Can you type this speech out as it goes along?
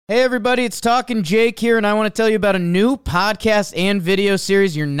Hey everybody, it's Talking Jake here, and I want to tell you about a new podcast and video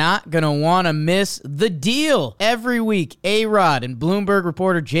series you're not going to want to miss. The Deal. Every week, A-Rod and Bloomberg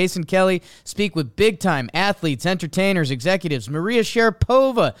reporter Jason Kelly speak with big-time athletes, entertainers, executives, Maria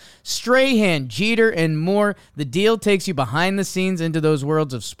Sharapova, Strahan, Jeter, and more. The Deal takes you behind the scenes into those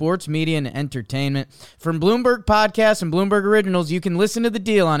worlds of sports, media, and entertainment. From Bloomberg Podcasts and Bloomberg Originals, you can listen to The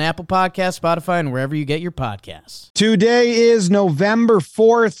Deal on Apple Podcasts, Spotify, and wherever you get your podcasts. Today is November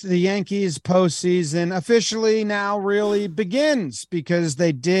 4th. The Yankees postseason officially now really begins because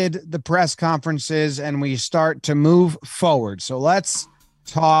they did the press conferences and we start to move forward. So let's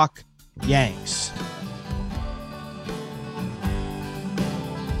talk Yanks.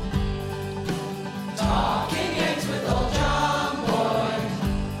 Talking Yanks with old John Boy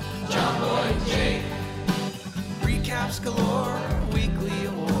and Jake. Recaps galore, weekly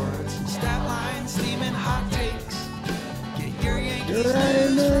awards, stat lines, steaming hot takes. Get your Yankees news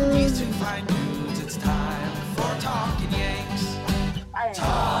from these two fine dudes. It's time for Talking Yanks.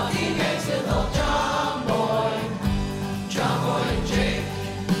 Talking Yanks with old John Boy and Jake.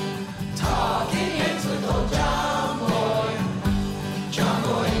 Talking Yanks with old John Boy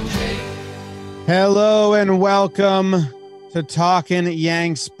and Jake. Hello and welcome to Talking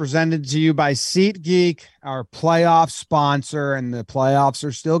Yanks, presented to you by SeatGeek, our playoff sponsor, and the playoffs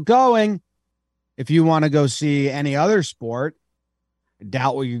are still going. If you want to go see any other sport, I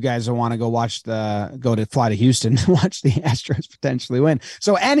doubt what you guys will want to fly to Houston to watch the Astros potentially win.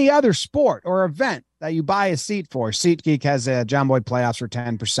 So any other sport or event that you buy a seat for, SeatGeek has a John Boy playoffs for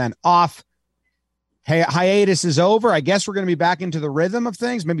 10% off. Hey, hiatus is over. I guess we're going to be back into the rhythm of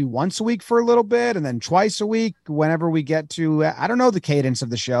things, maybe once a week for a little bit and then twice a week whenever we get to, I don't know the cadence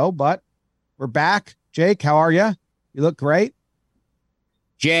of the show, but we're back. Jake, how are you? You look great.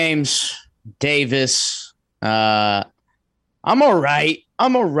 James Davis, I'm all right. A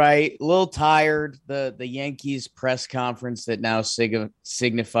little tired. The Yankees press conference that now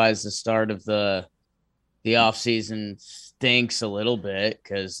signifies the start of the offseason stinks a little bit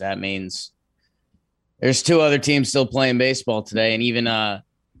because that means there's two other teams still playing baseball today. And even,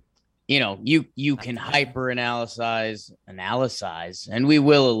 you can analyze, and we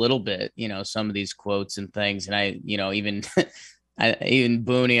will a little bit, some of these quotes and things. And even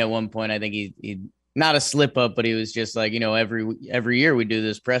Booney at one point, I think he not a slip up, but he was just like, every year we do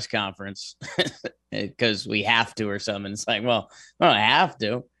this press conference because we have to or something. It's like, well, I don't have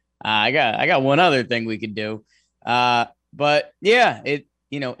to. I got one other thing we could do. But yeah,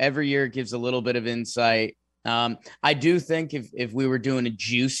 every year it gives a little bit of insight. I do think if we were doing a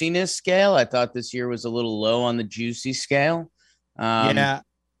juiciness scale, I thought this year was a little low on the juicy scale. Yeah,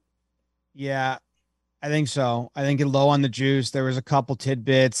 I think so. I think it low on the juice. There was a couple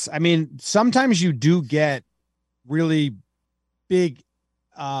tidbits. I mean, sometimes you do get really big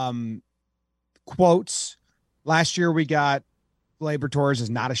quotes. Last year we got Gleyber Torres is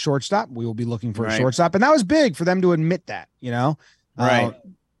not a shortstop. We will be looking for a shortstop. And that was big for them to admit that, Right.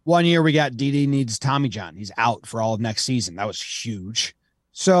 One year we got Didi needs Tommy John. He's out for all of next season. That was huge.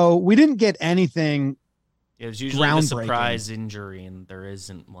 So we didn't get anything. It was usually a surprise injury, and there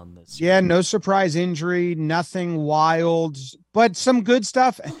isn't one this year. Yeah, no surprise injury, nothing wild, but some good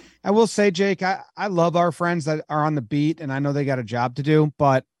stuff. I will say, Jake, I love our friends that are on the beat, and I know they got a job to do,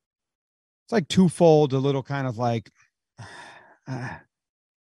 but it's like twofold, a little kind of like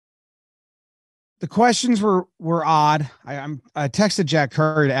the questions were odd. I texted Jack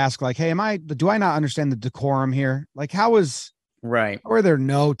Curry to ask, like, hey, do I not understand the decorum here? Like, how are there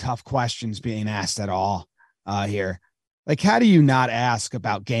no tough questions being asked at all? Here, like, how do you not ask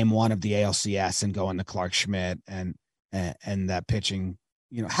about game one of the ALCS and going to Clark Schmidt and that pitching?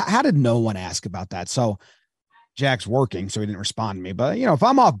 How did no one ask about that? So Jack's working, so he didn't respond to me. But if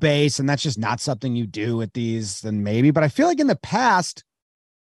I'm off base and that's just not something you do at these, then maybe. But I feel like in the past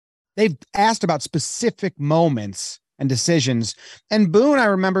they've asked about specific moments and decisions. And Boone, I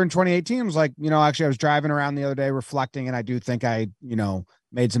remember in 2018 was like, actually I was driving around the other day reflecting, and I do think I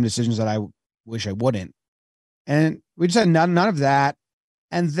made some decisions that I wish I wouldn't. And we just had none of that.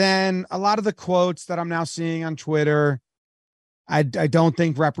 And then a lot of the quotes that I'm now seeing on Twitter, I don't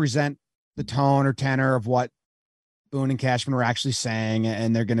think represent the tone or tenor of what Boone and Cashman were actually saying.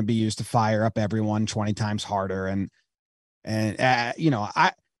 And they're going to be used to fire up everyone 20 times harder. And I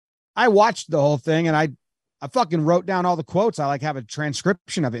watched the whole thing and I fucking wrote down all the quotes. I have a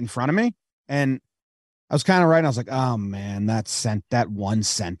transcription of it in front of me. And I was kind of writing. I was like, oh man, that one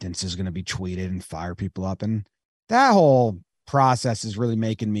sentence is going to be tweeted and fire people up. And that whole process is really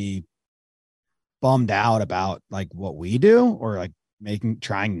making me bummed out about like what we do, or like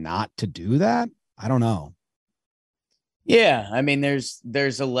trying not to do that. I don't know. Yeah, I mean,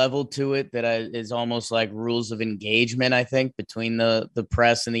 there's a level to it that is almost like rules of engagement, I think, between the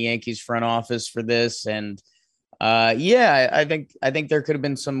press and the Yankees front office for this. And yeah, I think there could have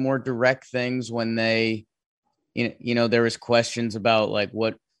been some more direct things when they, there was questions about like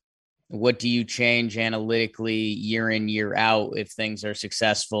what do you change analytically year in, year out if things are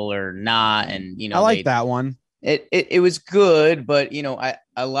successful or not. And I like that one. It was good, but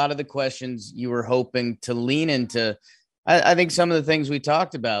a lot of the questions you were hoping to lean into. I think some of the things we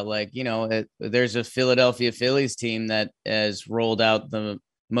talked about, like, there's a Philadelphia Phillies team that has rolled out the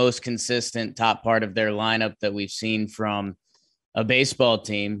most consistent top part of their lineup that we've seen from a baseball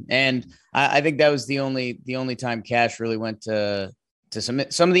team. And I think that was the only time Cash really went to some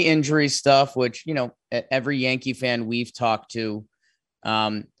of the injury stuff, which, every Yankee fan we've talked to,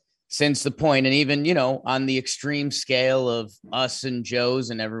 since the point, and even, on the extreme scale of us and Joe's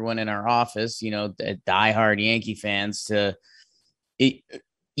and everyone in our office, diehard Yankee fans,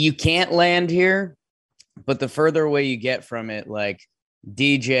 you can't land here, but the further away you get from it, like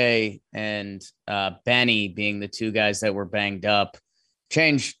DJ and Benny being the two guys that were banged up,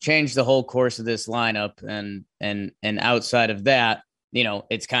 change the whole course of this lineup. And outside of that,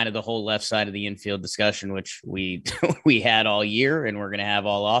 it's kind of the whole left side of the infield discussion, which we had all year, and we're going to have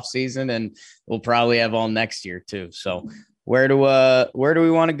all off season, and we'll probably have all next year too. So where do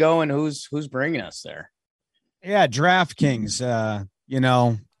we want to go, and who's bringing us there? Yeah. DraftKings,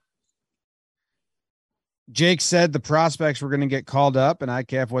 Jake said the prospects were going to get called up and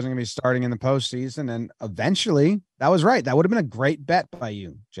IKF wasn't going to be starting in the postseason. And eventually that was right. That would have been a great bet by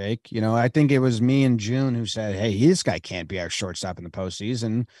you, Jake. I think it was me and June who said, hey, this guy can't be our shortstop in the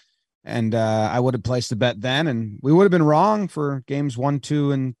postseason. And I would have placed the bet then, and we would have been wrong for games 1,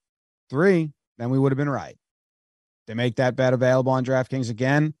 2, and 3. Then we would have been right. They make that bet available on DraftKings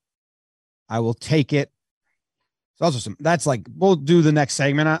again. I will take it. Also that's like, we'll do the next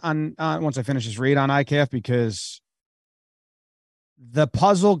segment on once I finish this read on IKF, because the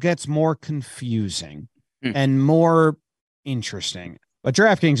puzzle gets more confusing and more interesting. But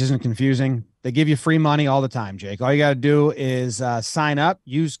DraftKings isn't confusing. They give you free money all the time, Jake. All you got to do is sign up,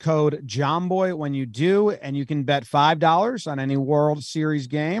 use code JOMBOY when you do, and you can bet $5 on any World Series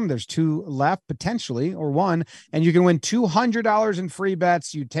game. There's 2 left, potentially, or 1, and you can win $200 in free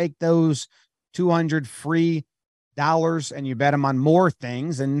bets. You take those 200 free dollars and you bet them on more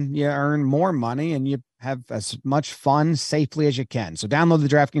things, and you earn more money, and you have as much fun safely as you can. So download the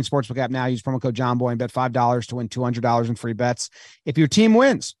DraftKings Sportsbook app now. Use promo code JOHNBOY and bet $5 to win $200 in free bets if your team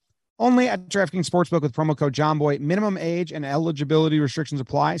wins. Only at DraftKings Sportsbook with promo code JOHNBOY. Minimum age and eligibility restrictions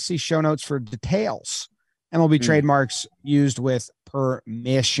apply. See show notes for details. MLB trademarks used with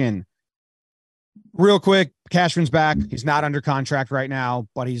permission. Real quick, Cashman's back. He's not under contract right now,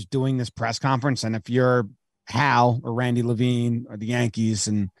 but he's doing this press conference. And if you're Hal or Randy Levine or the Yankees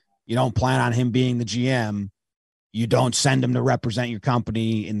and you don't plan on him being the GM, you don't send him to represent your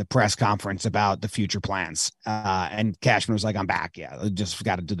company in the press conference about the future plans. And Cashman was like, I'm back. Yeah, just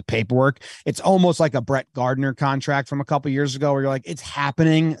got to do the paperwork. It's almost like a Brett Gardner contract from a couple of years ago where you're like, it's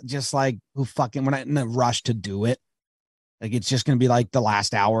happening. Just like, we're not in a rush to do it. Like, it's just going to be like the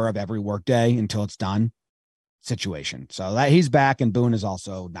last hour of every workday until it's done situation. So that he's back, and Boone is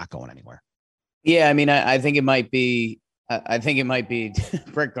also not going anywhere. Yeah, I mean, I think it might be. I think it might be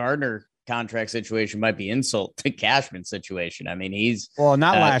Brett Gardner contract situation might be insult to Cashman situation. I mean, he's not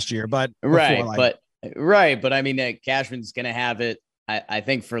last year, but right, but I mean, Cashman's going to have it. I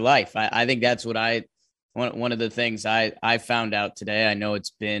think for life. I think that's what one of the things I found out today. I know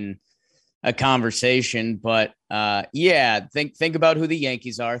it's been a conversation, but yeah, think about who the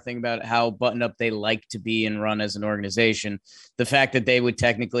Yankees are. Think about how buttoned up they like to be and run as an organization. The fact that they would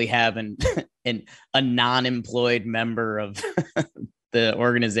technically have a non-employed member of the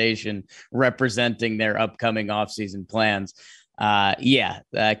organization representing their upcoming offseason plans.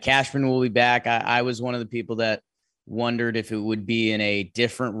 Cashman will be back. I was one of the people that wondered if it would be in a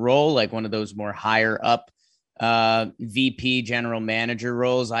different role, like one of those more higher up VP general manager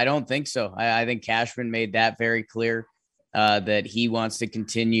roles. I don't think so. I think Cashman made that very clear, that he wants to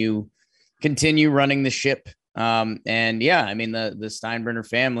continue running the ship. And yeah, I mean, the Steinbrenner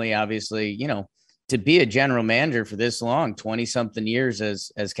family, obviously, to be a general manager for this long, 20 something years,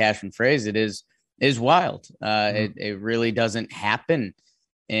 as Cashman phrased it, is wild. It really doesn't happen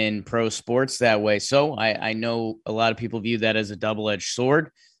in pro sports that way. So I know a lot of people view that as a double-edged sword.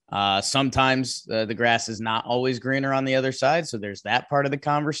 Sometimes the grass is not always greener on the other side. So there's that part of the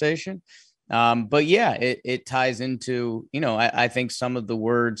conversation. But yeah, it ties into, I think some of the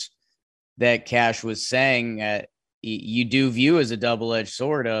words that Cash was saying, you do view as a double-edged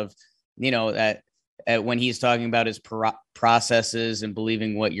sword of, that when he's talking about his processes and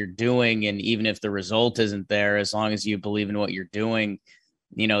believing what you're doing. And even if the result isn't there, as long as you believe in what you're doing,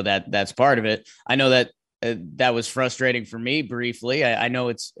 that's part of it. I know that that was frustrating for me briefly. I know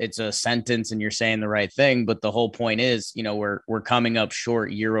it's a sentence and you're saying the right thing, but the whole point is, we're coming up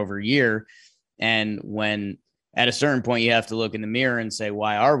short year over year. And when at a certain point you have to look in the mirror and say,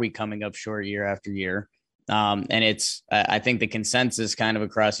 why are we coming up short year after year? And I think the consensus kind of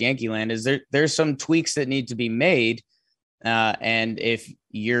across Yankee land is there's some tweaks that need to be made. And if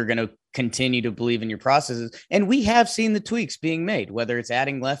you're going to continue to believe in your processes, and we have seen the tweaks being made, whether it's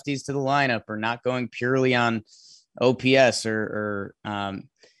adding lefties to the lineup or not going purely on OPS or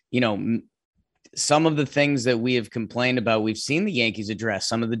some of the things that we have complained about, we've seen the Yankees address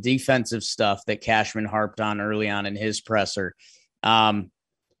some of the defensive stuff that Cashman harped on early on in his presser.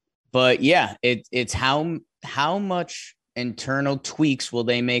 But yeah, it's how much internal tweaks will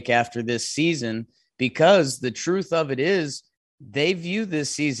they make after this season? Because the truth of it is they view this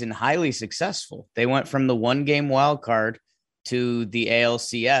season highly successful. They went from the 1-game wild card to the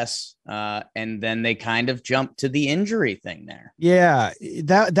ALCS, and then they kind of jumped to the injury thing there. Yeah,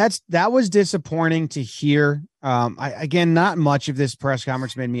 that was disappointing to hear. Again, not much of this press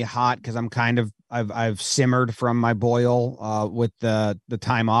conference made me hot because I'm kind of I've simmered from my boil with the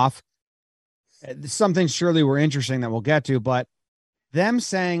time off. Some things surely were interesting that we'll get to, but them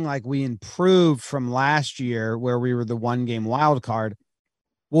saying like we improved from last year where we were the 1-game wild card.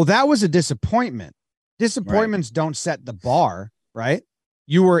 Well, that was a disappointment. Disappointments don't set the bar, right?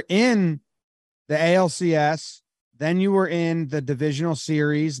 You were in the ALCS, then you were in the divisional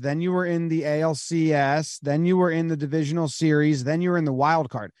series, then you were in the ALCS, then you were in the divisional series, then you were in the wild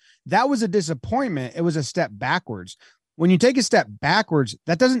card. That was a disappointment. It was a step backwards. When you take a step backwards,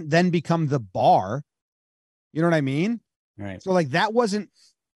 that doesn't then become the bar. You know what I mean? Right. So like that wasn't,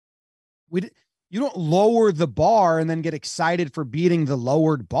 you don't lower the bar and then get excited for beating the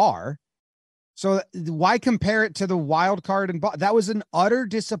lowered bar. So why compare it to the wild card? And that was an utter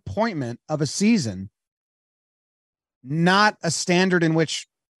disappointment of a season, not a standard in which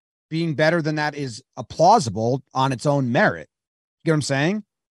being better than that is plausible on its own merit. You get what I'm saying?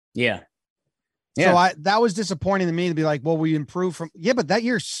 Yeah. So that was disappointing to me to be like, well, we improved from, but that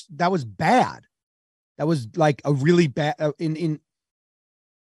year, that was bad. That was like a really bad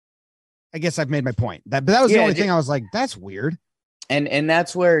I guess I've made my point but that was the only thing I was like, that's weird. And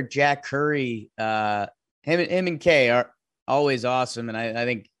that's where Jack Curry, him and Kay are always awesome. And I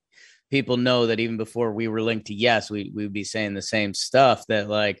think people know that even before we were linked to Yes, we would be saying the same stuff that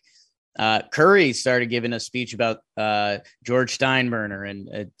like Curry started giving a speech about George Steinbrenner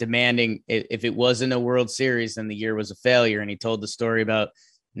and demanding if it wasn't a World Series, then the year was a failure. And he told the story about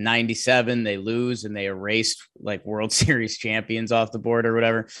 97, they lose and they erased like World Series champions off the board or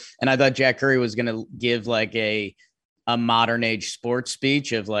whatever. And I thought Jack Curry was going to give like a modern age sports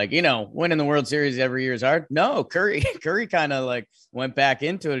speech of like, winning the World Series every year is hard. No, Curry kind of like went back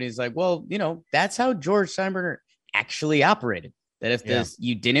into it. And he's like, well, that's how George Steinbrenner actually operated. That if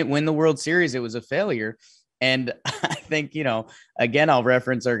you didn't win the World Series, it was a failure. And I think, again, I'll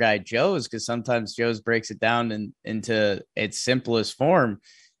reference our guy Joe's because sometimes Joe's breaks it down into its simplest form.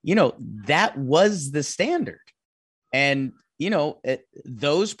 That was the standard. And,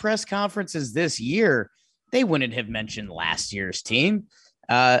 those press conferences this year, they wouldn't have mentioned last year's team.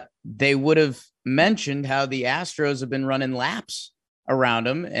 They would have mentioned how the Astros have been running laps around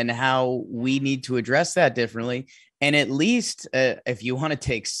them and how we need to address that differently. And at least if you want to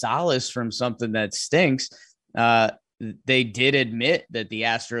take solace from something that stinks, they did admit that the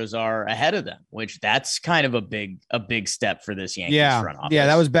Astros are ahead of them, which that's kind of a big step for this Yankees front office. Yeah,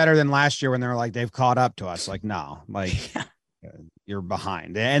 that was better than last year when they were like, they've caught up to us. Like, no, like you're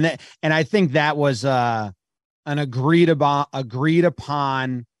behind. And I think that was an agreed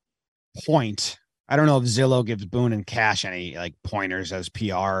upon point. I don't know if Zillow gives Boone and Cash any like pointers as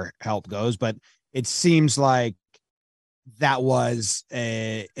PR help goes, but it seems like that was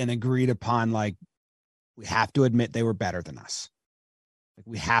an agreed upon, like, we have to admit they were better than us. Like,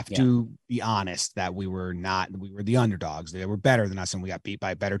 we have to be honest that we were the underdogs. They were better than us and we got beat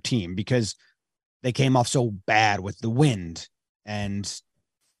by a better team because they came off so bad with the wind and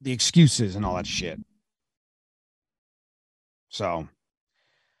the excuses and all that shit. So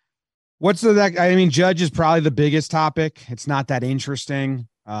Judge is probably the biggest topic. It's not that interesting.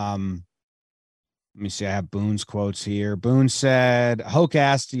 Let me see. I have Boone's quotes here. Boone said, Hoke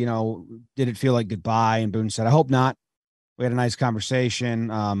asked, did it feel like goodbye? And Boone said, I hope not. We had a nice conversation.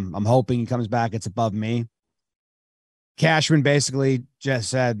 I'm hoping he comes back. It's above me. Cashman basically just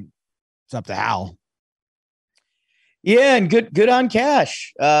said, it's up to Hal. Yeah, and good on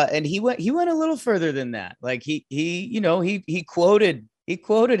Cash. And he went a little further than that. Like he quoted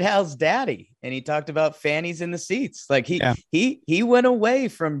Hal's daddy, and he talked about fannies in the seats. Like he went away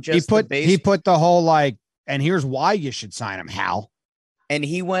from just he put the whole like, and here's why you should sign him, Hal. And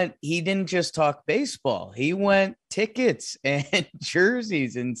he didn't just talk baseball. He went tickets and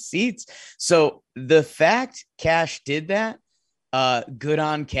jerseys and seats. So the fact Cash did that, good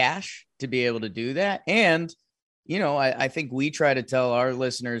on Cash to be able to do that. And I think we try to tell our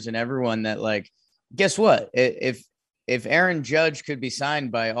listeners and everyone that, like, guess what? If Aaron Judge could be signed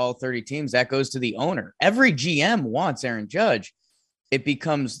by all 30 teams, that goes to the owner. Every GM wants Aaron Judge. It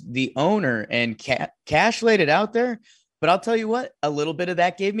becomes the owner, and Cash laid it out there. But I'll tell you what, a little bit of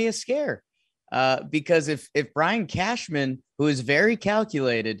that gave me a scare, because if Brian Cashman, who is very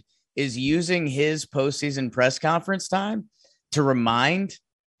calculated, is using his postseason press conference time to remind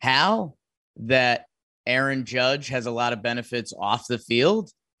Hal that Aaron Judge has a lot of benefits off the field,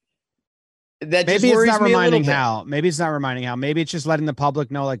 that maybe it's not reminding Hal. Maybe it's not reminding Hal. Maybe it's just letting the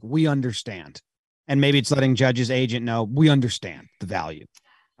public know, like, we understand. And maybe it's letting Judge's agent know we understand the value.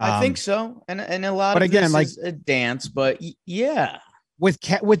 I think so. And a lot of again, this like, is a dance, but yeah.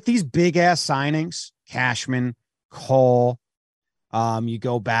 With these big ass signings, Cashman, Cole, you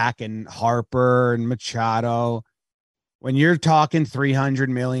go back and Harper and Machado, when you're talking $300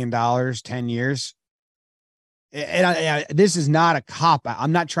 million, 10 years, and this is not a cop out.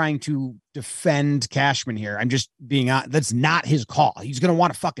 I'm not trying to defend Cashman here. I'm just being honest. That's not his call. He's going to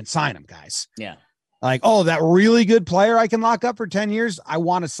want to fucking sign him, guys. Yeah. Like, oh, that really good player I can lock up for 10 years. I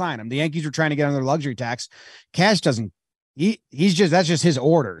want to sign him. The Yankees are trying to get on their luxury tax. Cash doesn't, that's just his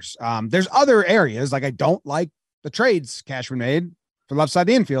orders. There's other areas. Like, I don't like the trades Cashman made for left side of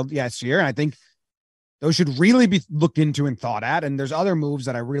the infield last year. And I think those should really be looked into and thought at. And there's other moves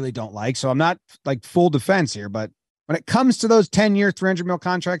that I really don't like. So I'm not like full defense here, but when it comes to those 10-year, $300 million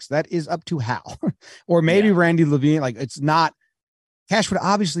contracts, that is up to Hal or maybe Randy Levine. Like, it's not. Cash would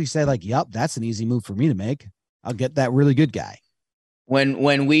obviously say, like, yep, that's an easy move for me to make. I'll get that really good guy.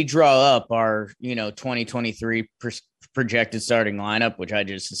 When we draw up our 2023 projected starting lineup, which I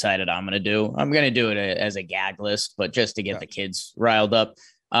just decided I'm going to do it as a gag list, but just to get the kids riled up.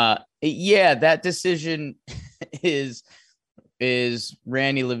 That decision is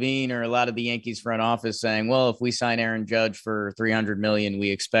Randy Levine or a lot of the Yankees front office saying, well, if we sign Aaron Judge for $300 million,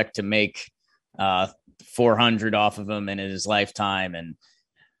 we expect to make 400 off of him in his lifetime. And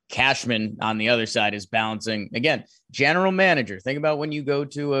Cashman on the other side is balancing, again, general manager. Think about when you go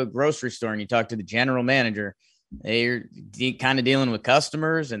to a grocery store and you talk to the general manager, they're kind of dealing with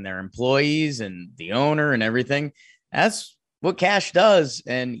customers and their employees and the owner and everything. That's what Cash does.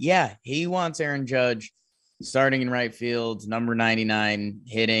 And yeah, he wants Aaron Judge starting in right field, number 99,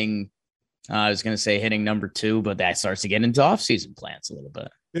 hitting. I was going to say hitting number 2, but that starts to get into offseason plans a little bit.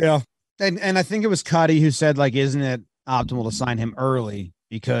 Yeah. And I think it was Cuddy who said, like, isn't it optimal to sign him early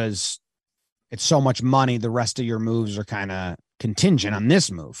because it's so much money. The rest of your moves are kind of contingent on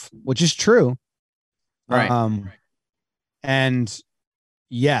this move, which is true. Right. And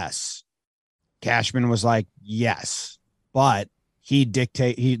yes, Cashman was like, yes, but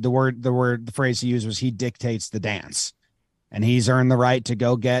the phrase he used was he dictates the dance, and he's earned the right to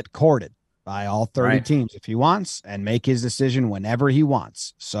go get courted by all 30 teams if he wants and make his decision whenever he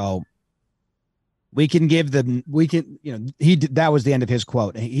wants. So they can give him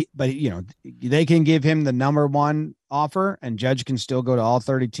the number 1 offer and Judge can still go to all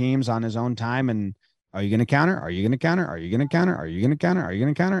 30 teams on his own time. And are you going to counter? Are you going to counter? Are you going to counter? Are you going to counter? Are you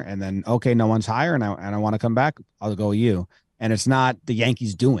going to counter? And then, okay, no one's higher. And I want to come back. I'll go you. And it's not the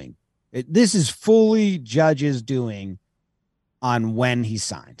Yankees doing it. This is fully Judge's doing on when he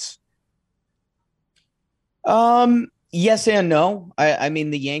signs. Yes and no. I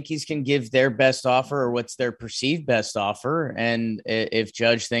mean, the Yankees can give their best offer or what's their perceived best offer. And if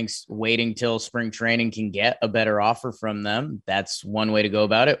Judge thinks waiting till spring training can get a better offer from them, that's one way to go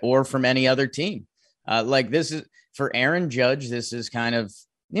about it, or from any other team. Like, this is for Aaron Judge. This is kind of,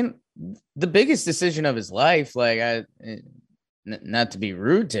 the biggest decision of his life. Like, not to be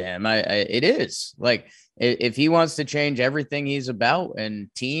rude to him, it is. Like, if he wants to change everything he's about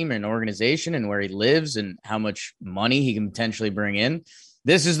and team and organization and where he lives and how much money he can potentially bring in,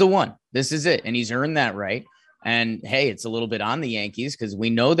 this is the one. This is it. And he's earned that right. And hey, it's a little bit on the Yankees because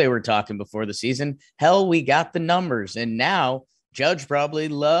we know they were talking before the season. Hell, we got the numbers. And now Judge probably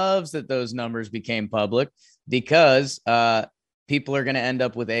loves that those numbers became public because people are going to end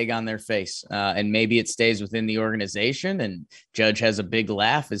up with egg on their face. And maybe it stays within the organization and Judge has a big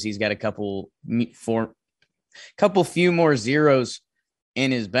laugh as he's got a few more zeros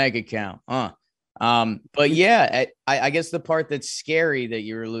in his bank account. But yeah, I guess the part that's scary that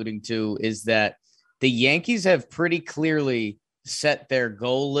you're alluding to is that the Yankees have pretty clearly set their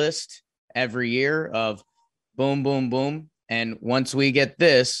goal list every year of boom, boom, boom. And once we get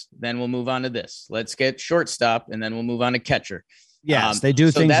this, then we'll move on to this. Let's get shortstop, and then we'll move on to catcher. Yes, they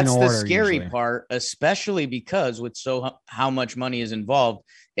do things in order. That's the scary usually. part, especially because with how much money is involved.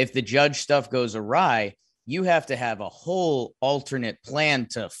 If the Judge stuff goes awry, you have to have a whole alternate plan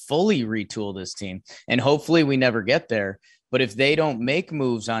to fully retool this team. And hopefully we never get there. But if they don't make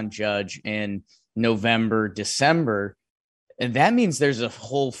moves on Judge in November, December, and that means there's a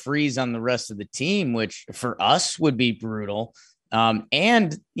whole freeze on the rest of the team, which for us would be brutal.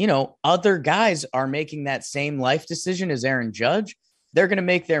 And, other guys are making that same life decision as Aaron Judge. They're going to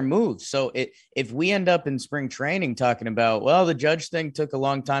make their moves. So if we end up in spring training talking about, well, the Judge thing took a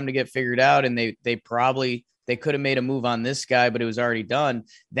long time to get figured out, and they could have made a move on this guy, but it was already done,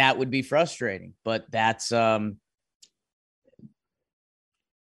 that would be frustrating. But that's for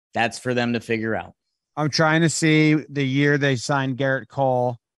them to figure out. I'm trying to see the year they signed Garrett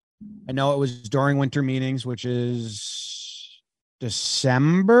Cole. I know it was during winter meetings, which is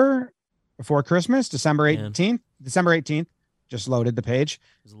December before Christmas, December 18th. Yeah. December 18th. Just loaded the page.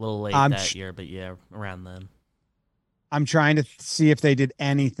 It was a little late that year, but yeah, around then. I'm trying to see if they did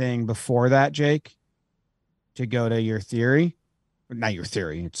anything before that, Jake, to go to your theory. Not your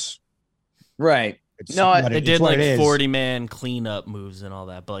theory. It's right. They did like 40-man cleanup moves and all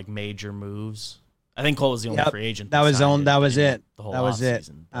that, but like major moves. I think Cole was the only free agent. That was it. That was it.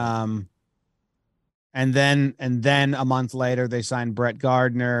 And then a month later they signed Brett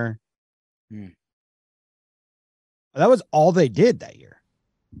Gardner. That was all they did that year.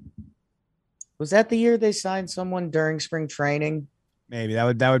 Was that the year they signed someone during spring training? Maybe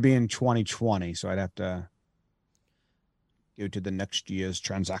that would be in 2020. So I'd have to go to the next year's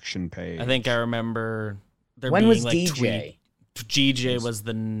transaction page. I think I remember there when being was like DJ? GJ was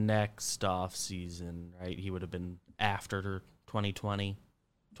the next off season, right? He would have been after 2020.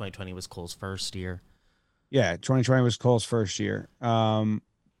 2020 was Cole's first year. Yeah, 2020 was Cole's first year. No,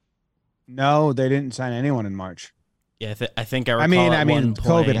 they didn't sign anyone in March. Yeah, I think I recall. I mean,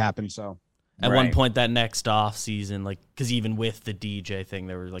 COVID happened, so at one point that next off season, like, because even with the DJ thing,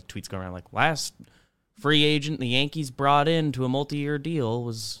 there were like tweets going around like last free agent the Yankees brought in to a multi-year deal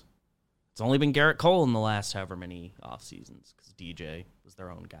was. It's only been Garrett Cole in the last however many off seasons because DJ was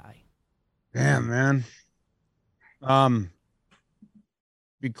their own guy. Damn, man.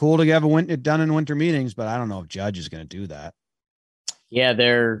 Be cool to have it done in winter meetings, but I don't know if Judge is going to do that. Yeah,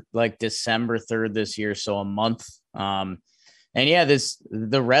 they're like December 3rd this year, so a month. And yeah,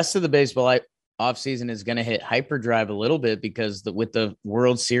 the rest of the baseball offseason is going to hit hyperdrive a little bit because with the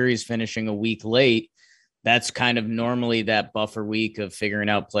World Series finishing a week late, that's kind of normally that buffer week of figuring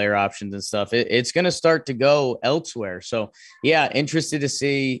out player options and stuff. It's going to start to go elsewhere. So yeah, interested to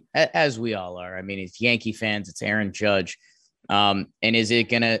see, as we all are. I mean, it's Yankee fans, it's Aaron Judge. And is it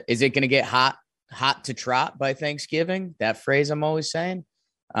gonna get hot to trot by Thanksgiving? That phrase I'm always saying.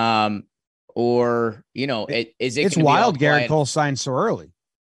 Or it's wild. Garrett Cole signed so early.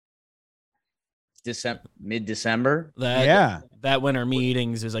 Mid-December. That winter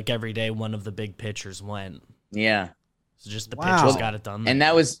meetings is like every day one of the big pitchers went. Yeah. So just the pitchers got it done. And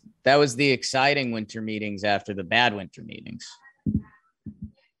that was the exciting winter meetings after the bad winter meetings.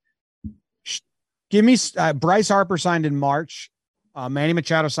 Give me Bryce Harper signed in March. Manny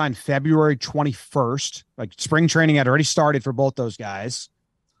Machado signed February 21st. Like spring training had already started for both those guys.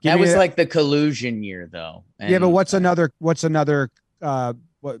 That was like the collusion year though. And, yeah, but what's another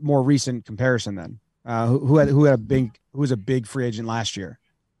what more recent comparison then? Who was a big free agent last year?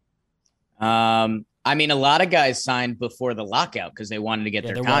 I mean, a lot of guys signed before the lockout because they wanted to get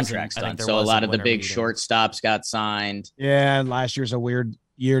their contracts done. So a lot of the big shortstops got signed. Yeah, last year's a weird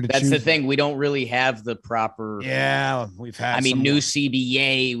year to choose. That's the thing. We don't really have the proper. Yeah, we've had. New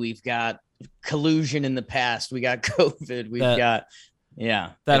CBA. We've got collusion in the past. We got COVID.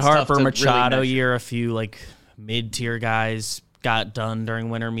 That Harper Machado really year. A few like mid-tier guys got done during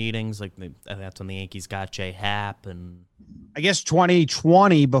winter meetings. Like that's when the Yankees got Jay Happ and. I guess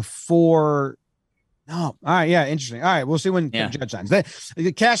 2020 before. No. All right. Yeah. Interesting. All right. We'll see when Judge signs.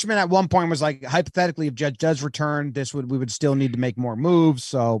 The Cashman at one point was like, hypothetically, if Judge does return, we would still need to make more moves.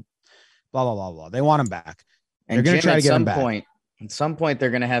 So blah, blah, blah, blah. They want him back. They're going to try to get him back. At some point, they're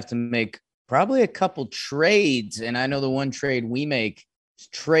going to have to make probably a couple trades. And I know the one trade we make is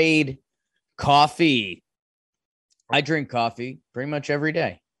trade coffee. I drink coffee pretty much every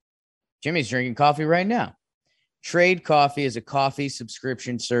day. Jimmy's drinking coffee right now. Trade Coffee is a coffee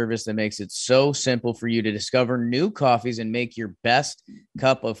subscription service that makes it so simple for you to discover new coffees and make your best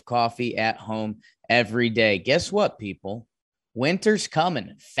cup of coffee at home every day. Guess what, people? Winter's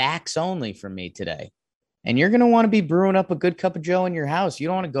coming. Facts only from me today. And you're going to want to be brewing up a good cup of joe in your house. You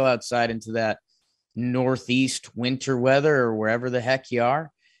don't want to go outside into that northeast winter weather or wherever the heck you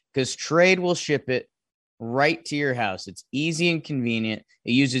are, because Trade will ship it right to your house. It's easy and convenient.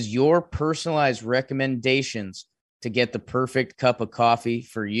 It uses your personalized recommendations to get the perfect cup of coffee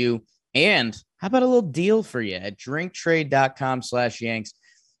for you. And how about a little deal for you at drinktrade.com/Yanks?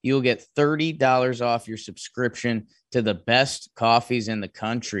 You'll get $30 off your subscription to the best coffees in the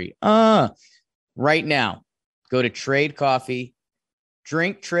country. Right now, go to Trade Coffee,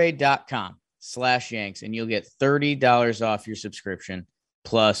 drinktrade.com/Yanks, and you'll get $30 off your subscription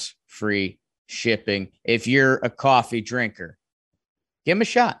plus free shipping. If you're a coffee drinker, give them a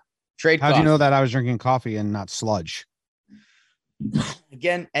shot. Trade How'd Coffee. you know that I was drinking coffee and not sludge?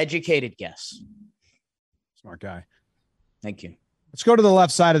 Again, educated guess. Smart guy. Thank you. Let's go to the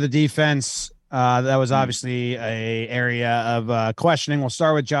left side of the defense. That was obviously a area of questioning. We'll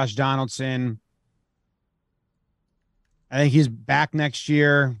start with Josh Donaldson. I think he's back next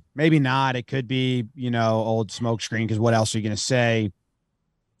year. Maybe not. It could be, old smokescreen, because what else are you going to say?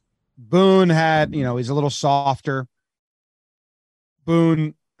 Boone had, he's a little softer.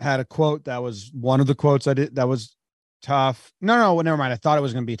 Boone had a quote that was one of the quotes that was tough. No, never mind. I thought it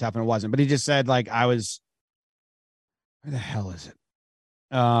was going to be tough and it wasn't. But he just said, where the hell is it?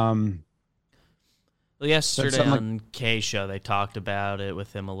 Well, yesterday on K Show, they talked about it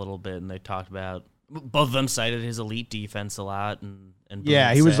with him a little bit, and they talked about both of them cited his elite defense a lot, and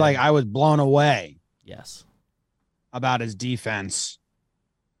yeah, he was like, I was blown away. Yes, about his defense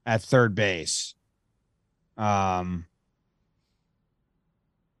at third base. And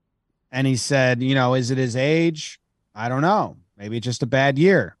he said, is it his age? I don't know. Maybe it's just a bad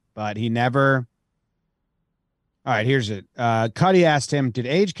year, but he never. All right, here's it. Cuddy asked him, did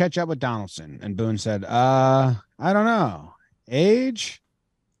age catch up with Donaldson? And Boone said, I don't know. Age?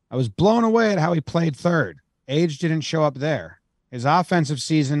 I was blown away at how he played third. Age didn't show up there. His offensive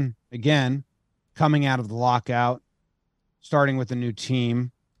season, again, coming out of the lockout, starting with a new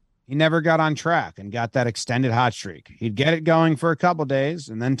team, he never got on track and got that extended hot streak. He'd get it going for a couple days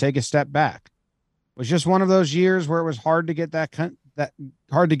and then take a step back. It was just one of those years where it was hard to get that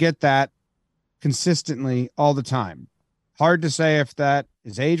consistently all the time. Hard to say if that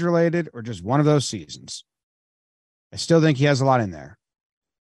is age related or just one of those seasons. I still think he has a lot in there.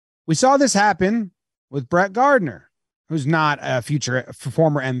 We saw this happen with Brett Gardner, who's not a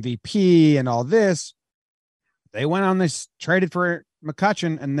former MVP and all this. They went on this, traded for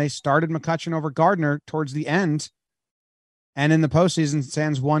McCutchen, and they started McCutchen over Gardner towards the end. And in the postseason,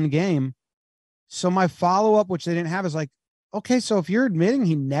 sans one game. So my follow-up, which they didn't have, is okay, so if you're admitting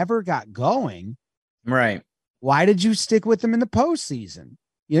he never got going, right, why did you stick with him in the postseason?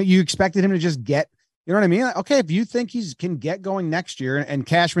 You expected him to just get, you know what I mean? Okay, if you think he can get going next year, and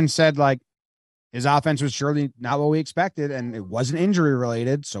Cashman said his offense was surely not what we expected, and it wasn't injury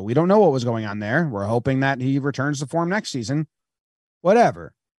related, so we don't know what was going on there. We're hoping that he returns to form next season.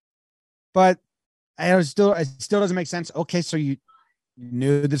 Whatever. But it still doesn't make sense. Okay, so you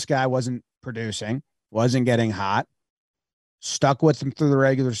knew this guy wasn't producing, wasn't getting hot, stuck with him through the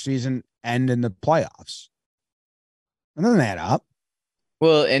regular season and in the playoffs. And then add up.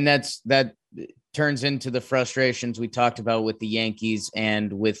 Well, and that turns into the frustrations we talked about with the Yankees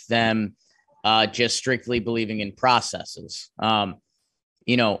and with them just strictly believing in processes.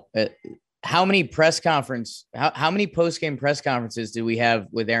 How many how many post-game press conferences did we have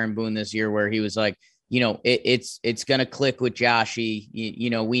with Aaron Boone this year where he was like, it's going to click with Joshy.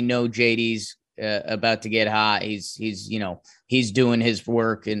 We know JD's about to get hot. He's doing his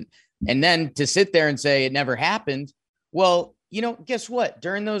work. And then to sit there and say it never happened. Well, guess what?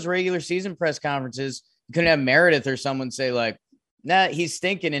 During those regular season press conferences, you couldn't have Meredith or someone say nah, he's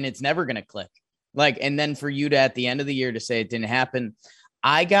stinking and it's never going to click. And then for you to, at the end of the year, to say it didn't happen.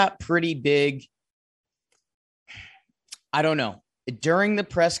 I got pretty big. I don't know. During the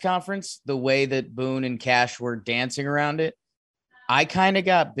press conference, the way that Boone and Cash were dancing around it, I kind of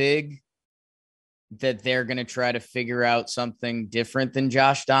got big that they're going to try to figure out something different than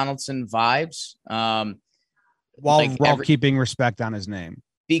Josh Donaldson vibes. While keeping respect on his name.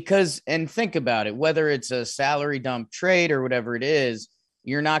 Because, and think about it, whether it's a salary dump trade or whatever it is,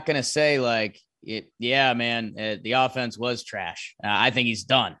 you're not going to say the offense was trash. I think he's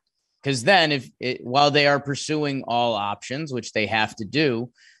done. Because then while they are pursuing all options, which they have to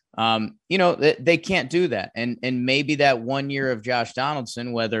do, they can't do that. And maybe that 1 year of Josh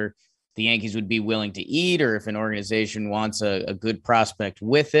Donaldson, whether the Yankees would be willing to eat, or if an organization wants a good prospect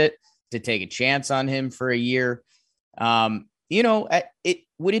with it to take a chance on him for a year.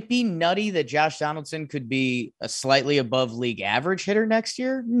 Would it be nutty that Josh Donaldson could be a slightly above league average hitter next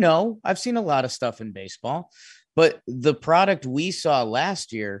year? No, I've seen a lot of stuff in baseball, but the product we saw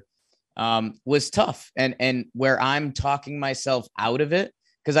last year was tough. And where I'm talking myself out of it,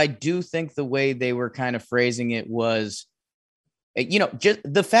 because I do think the way they were kind of phrasing it was, just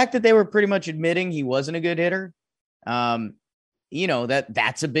the fact that they were pretty much admitting he wasn't a good hitter. That's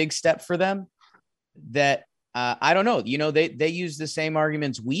a big step for them. That I don't know. They used the same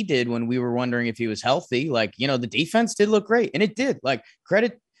arguments we did when we were wondering if he was healthy. Like, the defense did look great, and it did. Like,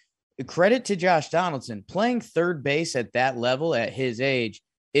 credit to Josh Donaldson. Playing third base at that level at his age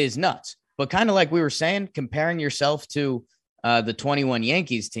is nuts. But kind of like we were saying, comparing yourself to the 21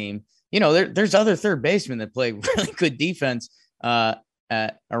 Yankees team, there's other third basemen that play really good defense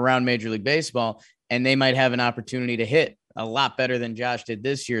around Major League Baseball, and they might have an opportunity to hit a lot better than Josh did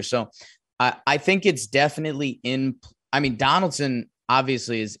this year. So I think it's definitely Donaldson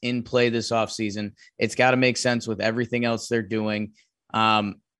obviously is in play this offseason. It's got to make sense with everything else they're doing.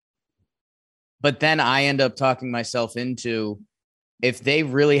 But then I end up talking myself into, if they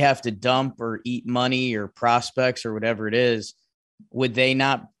really have to dump or eat money or prospects or whatever it is, would they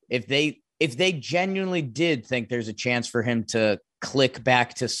not, if they genuinely did think there's a chance for him to click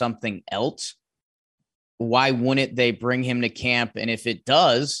back to something else, why wouldn't they bring him to camp? And if it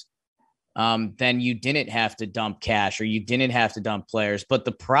does, then you didn't have to dump cash, or you didn't have to dump players. But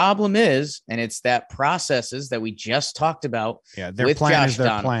the problem is, and it's that processes that we just talked about. Yeah, their plan is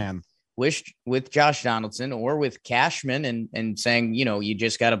their plan. With Josh Donaldson or with Cashman and saying, you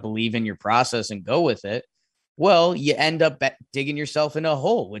just got to believe in your process and go with it. Well, you end up digging yourself in a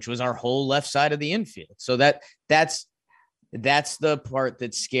hole, which was our whole left side of the infield. So that's the part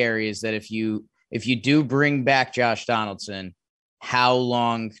that's scary, is that if you do bring back Josh Donaldson, how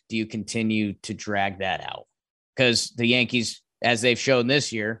long do you continue to drag that out? Because the Yankees, as they've shown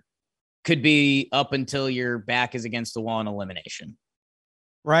this year, could be up until your back is against the wall in elimination.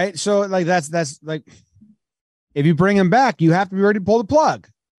 Right. So like, that's like, if you bring him back, you have to be ready to pull the plug.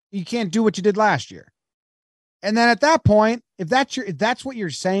 You can't do what you did last year. And then at that point, if that's what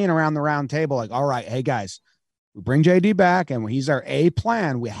you're saying around the round table, like, all right, hey guys, we bring JD back and he's our A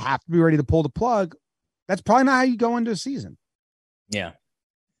plan, we have to be ready to pull the plug. That's probably not how you go into a season. Yeah.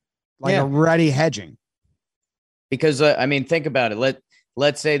 A ready hedging. Because think about it.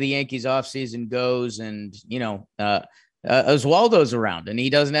 Let's say the Yankees offseason goes and, Oswaldo's around and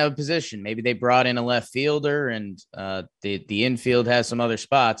he doesn't have a position. Maybe they brought in a left fielder and the infield has some other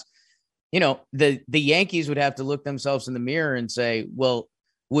spots. The Yankees would have to look themselves in the mirror and say, well,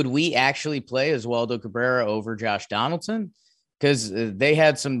 would we actually play Oswaldo Cabrera over Josh Donaldson? Because they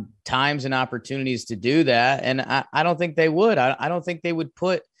had some times and opportunities to do that. And I don't think they would. I don't think they would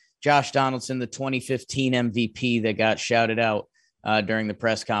put Josh Donaldson, the 2015 MVP that got shouted out during the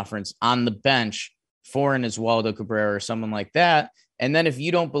press conference, on the bench for an Oswaldo Cabrera or someone like that. And then if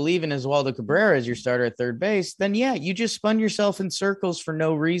you don't believe in Oswaldo Cabrera as your starter at third base, then you just spun yourself in circles for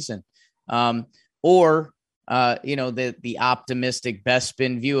no reason. The optimistic best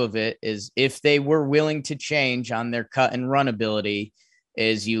spin view of it is, if they were willing to change on their cut and run ability,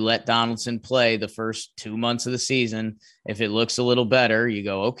 is you let Donaldson play the first 2 months of the season. If it looks a little better, you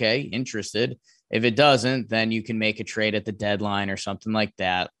go, okay, interested. If it doesn't, then you can make a trade at the deadline or something like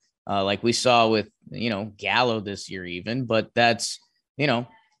that. Like we saw with, Gallo this year even, but that's,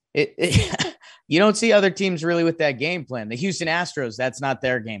 it you don't see other teams really with that game plan. The Houston Astros, that's not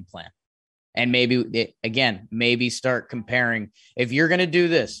their game plan. And maybe start comparing. If you're going to do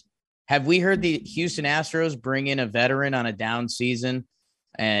this, have we heard the Houston Astros bring in a veteran on a down season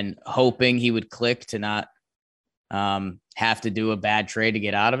and hoping he would click to not have to do a bad trade to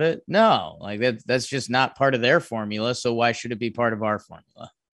get out of it? No, like that's just not part of their formula. So why should it be part of our formula?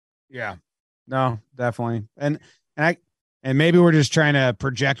 Yeah, no, definitely. And maybe we're just trying to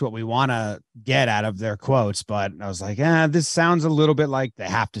project what we want to get out of their quotes, but I was like, this sounds a little bit like they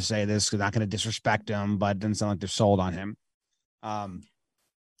have to say this because they're not going to disrespect him, but it doesn't sound like they're sold on him. And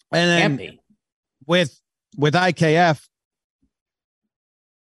then with IKF,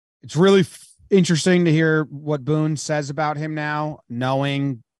 it's really interesting to hear what Boone says about him now,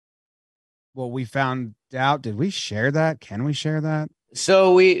 knowing what we found out. Did we share that? Can we share that?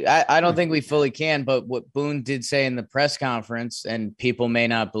 So I don't think we fully can, but what Boone did say in the press conference, and people may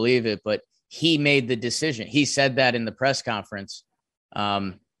not believe it, but he made the decision. He said that in the press conference,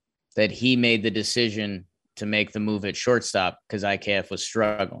 that he made the decision to make the move at shortstop because IKF was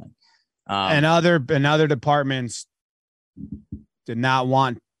struggling. And other departments did not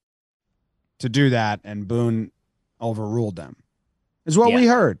want to do that, and Boone overruled them, is what we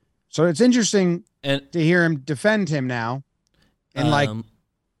heard. So it's interesting to hear him defend him now. And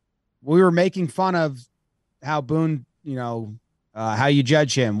we were making fun of how Boone, how you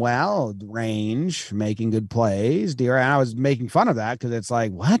judge him. Well, range, making good plays. And I was making fun of that because it's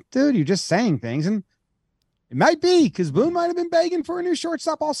like, what, dude? You're just saying things. And it might be because Boone might have been begging for a new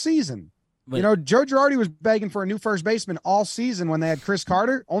shortstop all season. Joe Girardi was begging for a new first baseman all season when they had Chris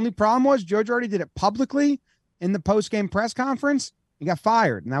Carter. Only problem was Joe Girardi did it publicly in the post-game press conference. He got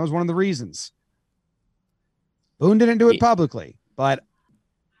fired, and that was one of the reasons. Boone didn't do it publicly, but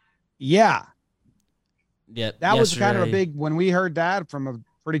that was kind of a big, when we heard that from a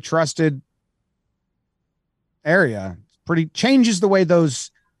pretty trusted area, changes the way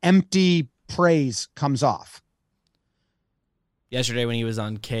those empty praise comes off. Yesterday when he was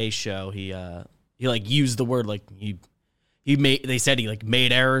on Kay's show, he used the word they said he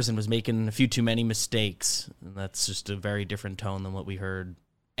made errors and was making a few too many mistakes. And that's just a very different tone than what we heard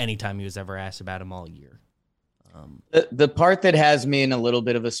anytime he was ever asked about him all year. The part that has me in a little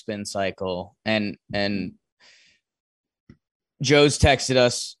bit of a spin cycle, and Joe's texted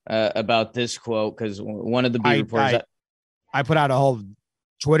us about this quote because one of the beat reporters I put out a whole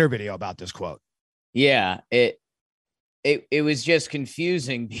Twitter video about this quote. Yeah, it was just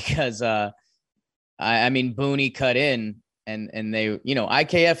confusing because Booney cut in and they,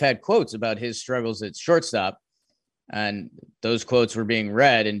 IKF had quotes about his struggles at shortstop, and those quotes were being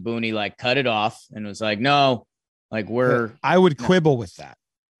read, and Booney cut it off and was like, no, I would quibble with that.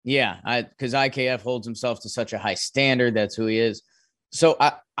 Yeah, because IKF holds himself to such a high standard. That's who he is. So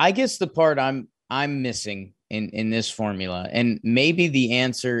I guess the part I'm missing in this formula, and maybe the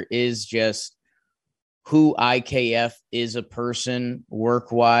answer is just who IKF is a person,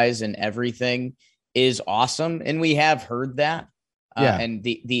 work-wise and everything, is awesome. And we have heard that. And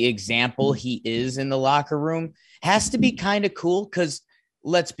the example he is in the locker room has to be kind of cool because,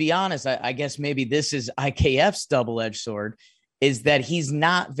 let's be honest, I guess maybe this is IKF's double-edged sword, is that he's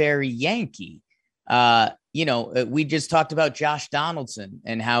not very Yankee. We just talked about Josh Donaldson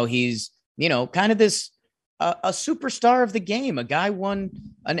and how he's, kind of this a superstar of the game. A guy won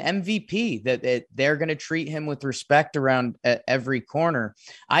an MVP that they're going to treat him with respect around every corner.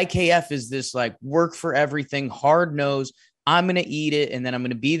 IKF is this work for everything, hard nose. I'm going to eat it, and then I'm going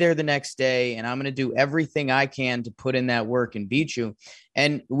to be there the next day, and I'm going to do everything I can to put in that work and beat you.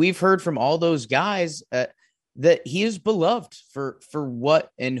 And we've heard from all those guys that he is beloved for what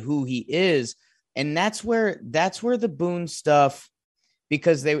and who he is. And that's where the Boone stuff,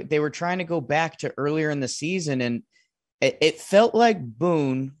 because they were trying to go back to earlier in the season, and it felt like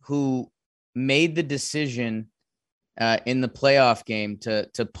Boone, who made the decision in the playoff game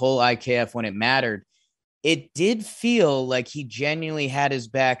to pull IKF when it mattered, it did feel like he genuinely had his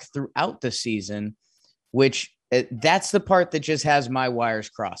back throughout the season, which that's the part that just has my wires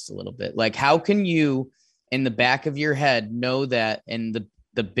crossed a little bit. How can you, in the back of your head, know that in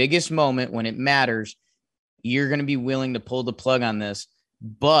the biggest moment when it matters, you're going to be willing to pull the plug on this,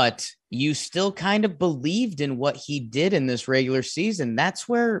 but you still kind of believed in what he did in this regular season? That's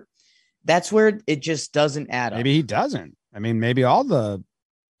where it just doesn't add up. Maybe he doesn't. I mean, maybe all the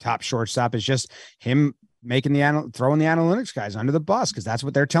top shortstop is just him throwing the analytics guys under the bus, because that's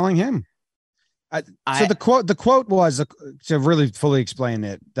what they're telling him. So the quote was, to really fully explain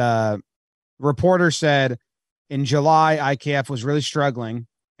it, the reporter said, in July, IKF was really struggling,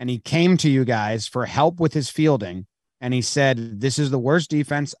 and he came to you guys for help with his fielding. And he said, this is the worst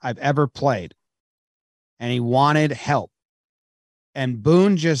defense I've ever played. And he wanted help. And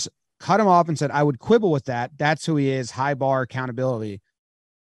Boone just cut him off and said, I would quibble with that. That's who he is. High bar, accountability.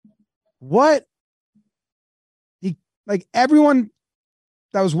 What? Everyone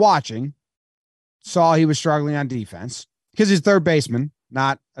that was watching saw he was struggling on defense because he's third baseman,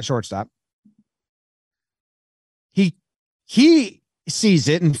 not a shortstop. He sees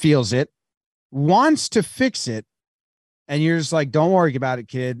it and feels it, wants to fix it. And you're just like, don't worry about it,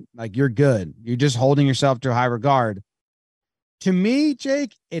 kid. You're good. You're just holding yourself to a high regard. To me,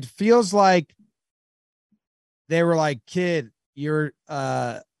 Jake, it feels like they were like, kid, you're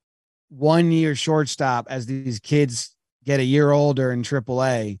 1 year shortstop. As these kids get a year older in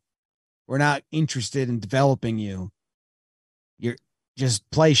AAA, we're not interested in developing you. You're just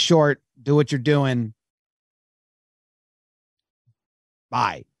play short, do what you're doing.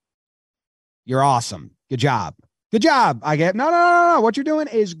 Bye. You're awesome. Good job. Good job. I get no. What you're doing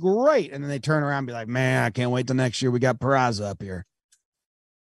is great. And then they turn around and be like, man, I can't wait till next year. We got Peraza up here.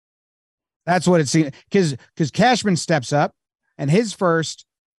 That's what it seems. Because Cashman steps up, and his first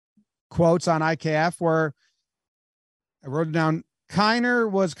quotes on IKF were, I wrote it down, Kiner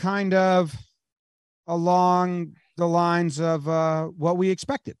was kind of along the lines of what we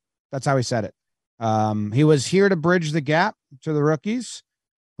expected. That's how he said it. He was here to bridge the gap to the rookies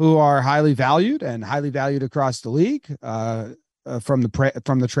who are highly valued across the league from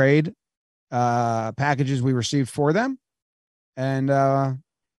the trade packages we received for them. And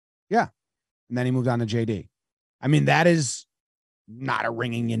yeah. And then he moved on to JD. I mean, that is not a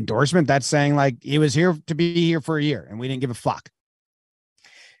ringing endorsement. That's saying like he was here to be here for a year and we didn't give a fuck.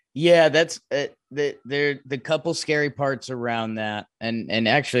 Yeah, that's the couple scary parts around that. And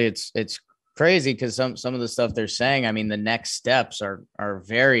actually it's crazy because some of the stuff they're saying, I mean, the next steps are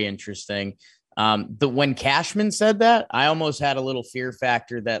very interesting. When Cashman said that, I almost had a little fear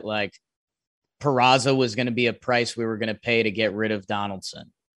factor that like Peraza was going to be a price we were going to pay to get rid of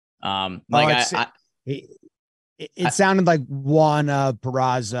Donaldson. It sounded like one of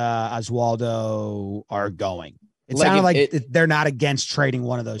Peraza, Oswaldo are going. It like sounded like they're not against trading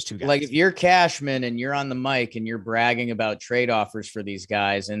one of those two guys. Like if you're Cashman and you're on the mic and you're bragging about trade offers for these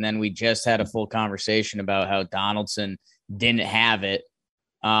guys, and then we just had a full conversation about how Donaldson didn't have it.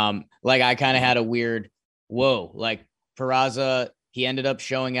 Like I kind of had a weird, whoa, like Peraza, he ended up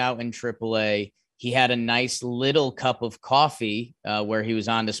showing out in AAA. He had a nice little cup of coffee where he was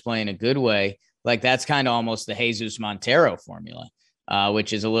on display in a good way. Like that's kind of almost the Jesus Montero formula,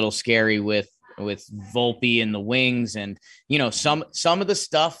 which is a little scary with Volpe in the wings. And, you know, some of the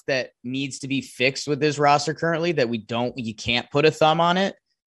stuff that needs to be fixed with this roster currently that you can't put a thumb on it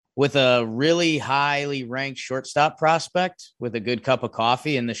with a really highly ranked shortstop prospect with a good cup of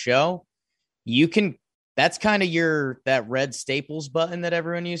coffee in the show. That's kind of that red Staples button that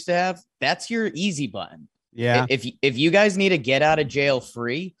everyone used to have. That's your easy button. Yeah. If you guys need to get out of jail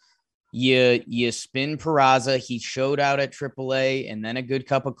free, you spin Peraza. He showed out at AAA and then a good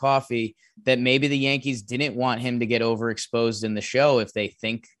cup of coffee that maybe the Yankees didn't want him to get overexposed in the show if they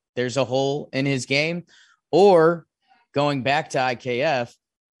think there's a hole in his game. Or going back to IKF,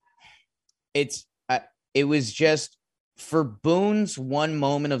 it was just for Boone's one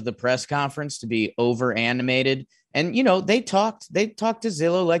moment of the press conference to be over animated. And, you know, they talked to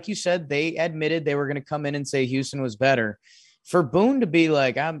Zillow. Like you said, they admitted they were going to come in and say Houston was better. For Boone to be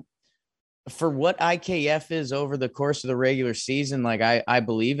like, for what IKF is over the course of the regular season, like I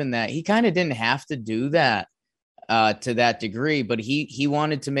believe in that. He kind of didn't have to do that to that degree, but he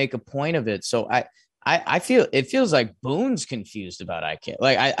wanted to make a point of it. So I feel it feels like Boone's confused about IKF.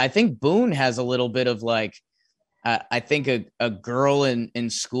 Like I think Boone has a little bit of like I think a girl in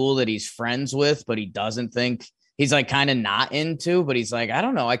school that he's friends with, but he doesn't think he's like kind of not into, but he's like, I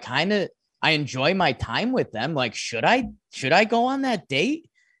don't know. I enjoy my time with them. Like, should I go on that date?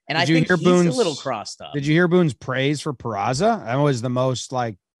 And I think he's a little crossed up. Did you hear Boone's praise for Peraza? That was the most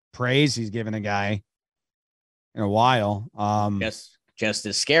like praise he's given a guy in a while. Just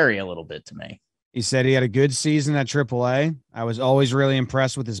as scary a little bit to me. He said he had a good season at AAA. I was always really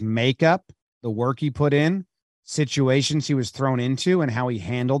impressed with his makeup, the work he put in, situations he was thrown into, and how he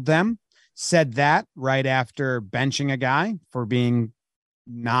handled them. Said that right after benching a guy for being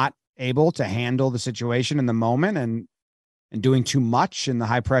not able to handle the situation in the moment and doing too much in the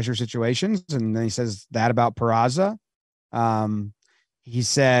high pressure situations. And then he says that about Peraza. Boone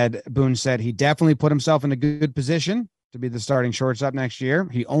said he definitely put himself in a good position to be the starting shortstop next year.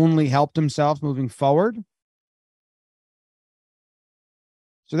 He only helped himself moving forward.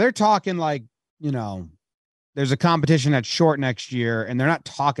 So they're talking like, you know, there's a competition at short next year, and they're not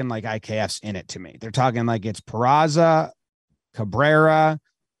talking like IKF's in it to me. They're talking like it's Peraza, Cabrera,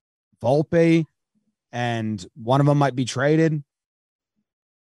 Volpe, and one of them might be traded.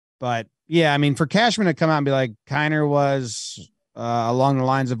 But yeah, I mean, for Cashman to come out and be like, Kiner was along the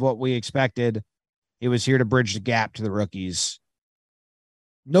lines of what we expected. He was here to bridge the gap to the rookies.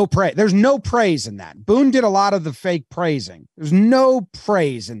 No praise. There's no praise in that. Boone did a lot of the fake praising. There's no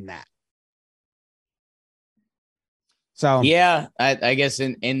praise in that. So yeah, I guess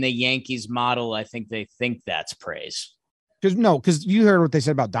in the Yankees model, I think they think that's praise. Because you heard what they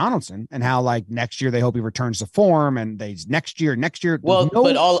said about Donaldson and how like next year they hope he returns to form, and next year. Well,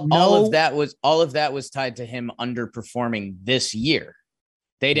 but all of that was tied to him underperforming this year.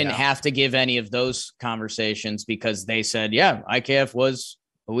 They didn't have to give any of those conversations because they said, yeah, IKF was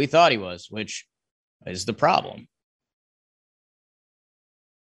who we thought he was, which is the problem.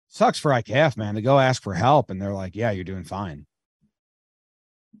 Sucks for IKF, man, to go ask for help and they're like, yeah, you're doing fine.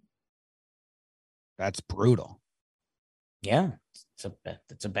 That's brutal. Yeah,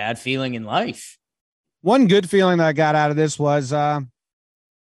 it's a bad feeling in life. One good feeling that I got out of this was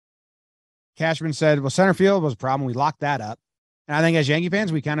Cashman said, well, center field was a problem. We locked that up. And I think as Yankee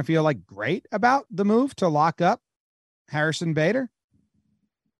fans, we kind of feel like great about the move to lock up Harrison Bader.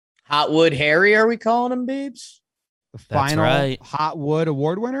 Hotwood Harry, are we calling him, Beebs? The final Hotwood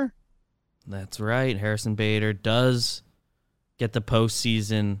Award winner? That's right. Harrison Bader does get the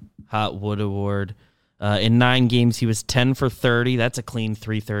postseason Hotwood Award. In 9 games, he was 10 for 30. That's a clean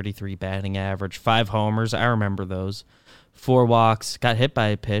 .333 batting average. 5 homers. I remember those. 4 walks. Got hit by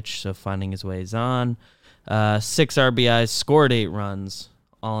a pitch, so finding his ways on. 6 RBIs. Scored 8 runs.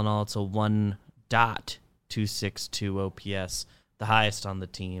 All in all, it's a 1.262 OPS, the highest on the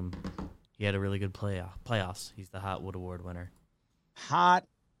team. He had a really good playoffs. He's the Hotwood Award winner.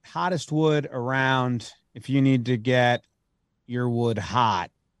 Hottest wood around. If you need to get your wood hot,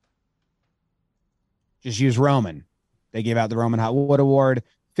 just use Roman. They gave out the Roman Hotwood Award.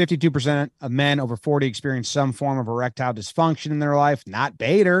 52% of men over 40 experience some form of erectile dysfunction in their life. Not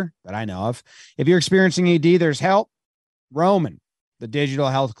Bader, that I know of. If you're experiencing ED, there's help. Roman, the digital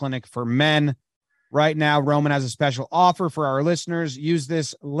health clinic for men. Right now, Roman has a special offer for our listeners. Use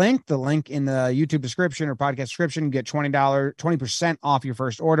this link, the link in the YouTube description or podcast description. Get $20 off your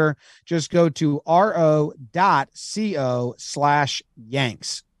first order. Just go to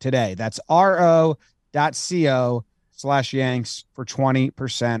ro.co/Yanks today. That's ro.co/Yanks for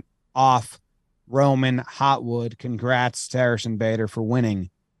 20% off. Roman Hotwood. Congrats to Harrison Bader for winning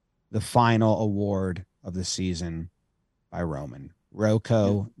the final award of the season by Roman.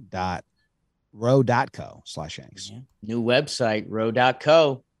 ro.co/Yanks. New website,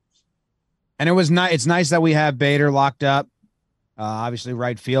 ro.co. And it's nice that we have Bader locked up. Obviously,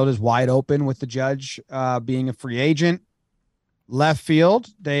 right field is wide open with the Judge being a free agent. Left field,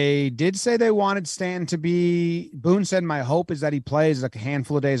 they did say they wanted Stanton to be. Boone said, my hope is that he plays like a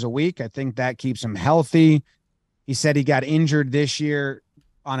handful of days a week. I think that keeps him healthy. He said he got injured this year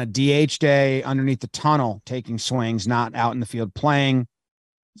on a DH day underneath the tunnel, taking swings, not out in the field playing.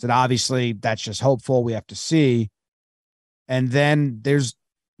 Said, obviously, that's just hopeful. We have to see. And then there's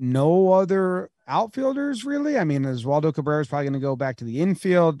no other outfielders, really. I mean, Oswaldo Cabrera is probably going to go back to the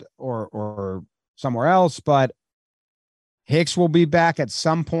infield or somewhere else, but Hicks will be back at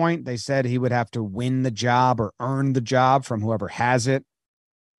some point. They said he would have to win the job or earn the job from whoever has it.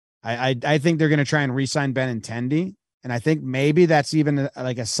 I think they're going to try and re-sign Benintendi. And I think maybe that's even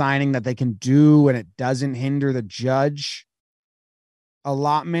like a signing that they can do and it doesn't hinder the Judge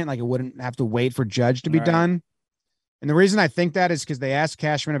allotment. Like it wouldn't have to wait for Judge to be done. And the reason I think that is because they asked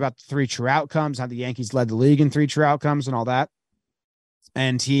Cashman about the 3 true outcomes, how the Yankees led the league in 3 true outcomes and all that.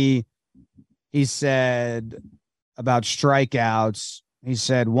 And he said about strikeouts, he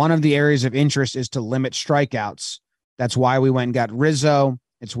said, one of the areas of interest is to limit strikeouts. That's why we went and got Rizzo.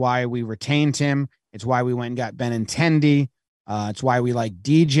 It's why we retained him. It's why we went and got Benintendi. It's why we like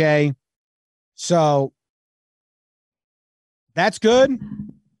DJ. So that's good.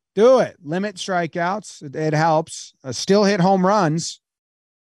 Do it. Limit strikeouts. It helps. Still hit home runs.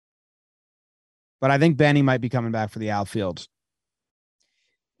 But I think Benny might be coming back for the outfield.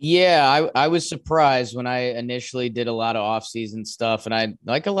 Yeah, I was surprised when I initially did a lot of offseason stuff. And I,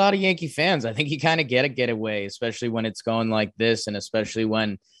 like a lot of Yankee fans, I think you kind of get a getaway, especially when it's going like this. And especially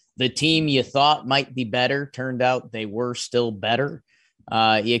when the team you thought might be better turned out they were still better.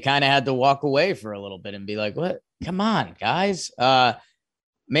 You kind of had to walk away for a little bit and be like, what? Come on, guys.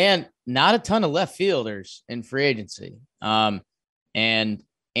 Man, not a ton of left fielders in free agency. And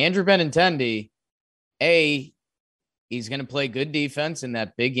Andrew Benintendi, he's going to play good defense in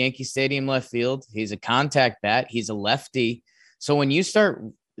that big Yankee Stadium left field. He's a contact bat. He's a lefty. So when you start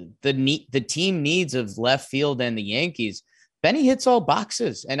the team needs of left field and the Yankees, Benny hits all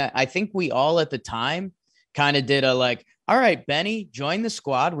boxes. And I think we all at the time kind of did a like, all right, Benny, join the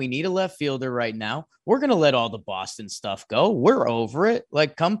squad. We need a left fielder right now. We're going to let all the Boston stuff go. We're over it.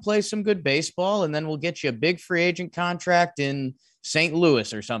 Like, come play some good baseball, and then we'll get you a big free agent contract in St.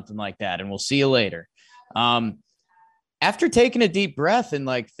 Louis or something like that, and we'll see you later. After taking a deep breath and,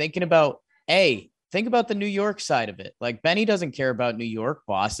 like, thinking about, think about the New York side of it. Like, Benny doesn't care about New York,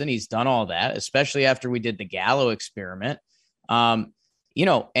 Boston. He's done all that, especially after we did the Gallo experiment. And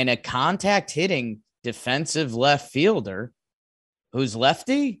a contact hitting defensive left fielder who's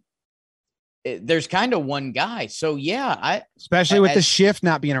lefty, there's kind of one guy. So yeah, especially with the shift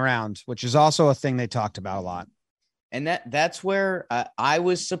not being around, which is also a thing they talked about a lot. And that's where I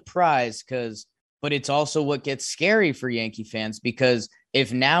was surprised but it's also what gets scary for Yankee fans, because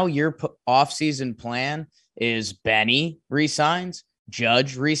if now your offseason plan is Benny resigns,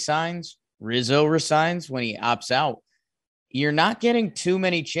 Judge resigns, Rizzo resigns when he opts out, you're not getting too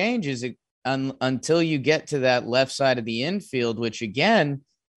many changes until you get to that left side of the infield, which again,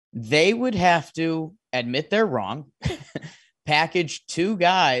 they would have to admit they're wrong, package 2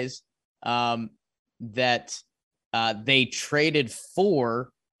 guys that they traded for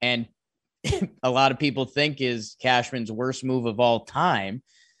and a lot of people think is Cashman's worst move of all time,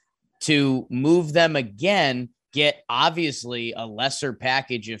 to move them again, get obviously a lesser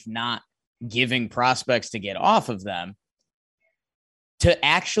package, if not giving prospects to get off of them, to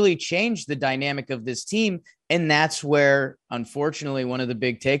actually change the dynamic of this team. And that's where, unfortunately, one of the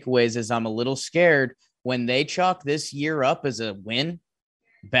big takeaways is I'm a little scared when they chalk this year up as a win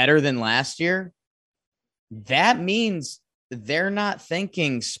better than last year. That means they're not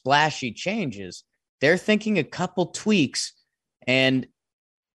thinking splashy changes. They're thinking a couple tweaks. And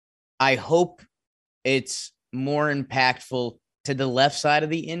I hope it's more impactful to the left side of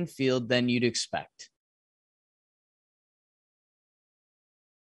the infield than you'd expect.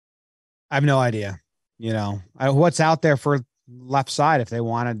 I have no idea. What's out there for left side if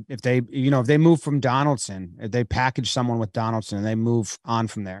they move from Donaldson, if they package someone with Donaldson and they move on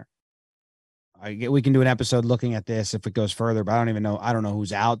from there. We can do an episode looking at this if it goes further, but I don't even know. I don't know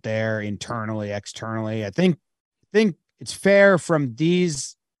who's out there internally, externally. I think it's fair from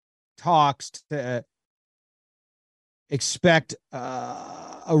these talks to expect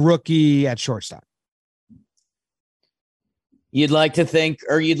a rookie at shortstop. You'd like to think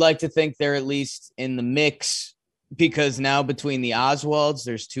they're at least in the mix, because now between the Oswalds,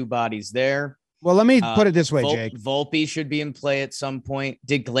 there's two bodies there. Well, let me put it this way, Jake. Volpe should be in play at some point.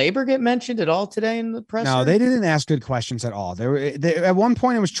 Did Glaber get mentioned at all today in the presser? No, they didn't ask good questions at all. At one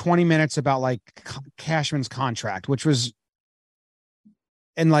point, it was 20 minutes about like Cashman's contract, which was,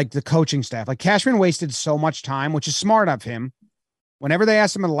 and like the coaching staff. Like Cashman wasted so much time, which is smart of him. Whenever they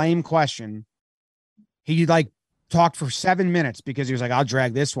asked him a lame question, he like talked for 7 minutes because he was like, I'll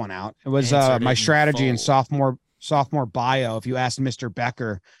drag this one out. It was my strategy in sophomore bio. If you asked Mr.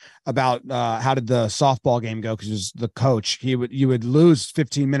 Becker about how did the softball game go, because he was the coach, you would lose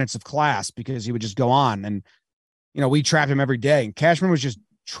 15 minutes of class because he would just go on. And, we trapped him every day. And Cashman was just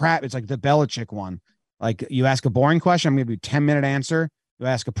trapped. It's like the Belichick one. Like you ask a boring question, I'm going to give you a 10-minute answer. You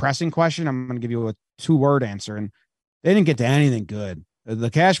ask a pressing question, I'm going to give you a 2-word answer. And they didn't get to anything good. The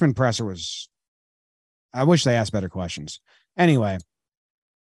Cashman presser was, I wish they asked better questions. Anyway,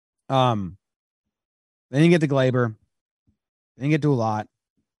 they didn't get to Glaber. They didn't get to a lot.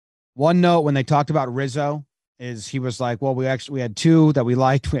 One note when they talked about Rizzo is he was like, well, we had two that we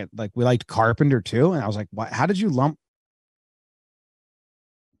liked. We liked Carpenter too. And I was like, what? How did you?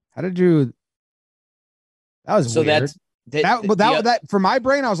 That was so weird. That for my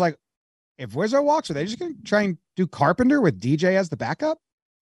brain, I was like, if Rizzo walks, are they just going to try and do Carpenter with DJ as the backup?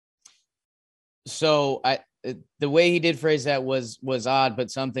 So the way he did phrase that was odd,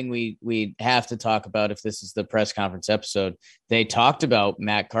 but something we have to talk about if this is the press conference episode. They talked about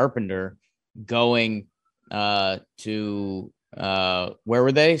Matt Carpenter going to where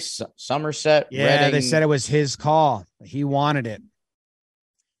were they? Somerset. Yeah, Reading, they said it was his call. He wanted it.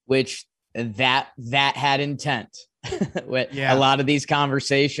 Which that had intent. Yeah. A lot of these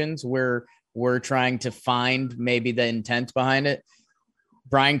conversations we're trying to find maybe the intent behind it.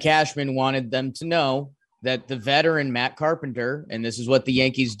 Brian Cashman wanted them to know that the veteran Matt Carpenter, and this is what the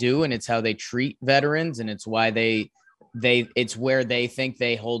Yankees do, and it's how they treat veterans, and it's why it's where they think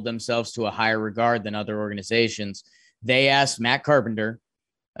they hold themselves to a higher regard than other organizations. They asked Matt Carpenter,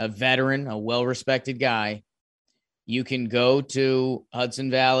 a veteran, a well-respected guy, you can go to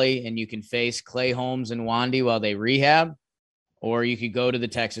Hudson Valley and you can face Clay Holmes and Wandy while they rehab, or you could go to the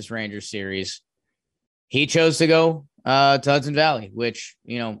Texas Rangers series. He chose to go to Hudson Valley, which,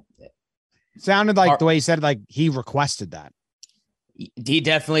 sounded like the way he said it, like he requested that. He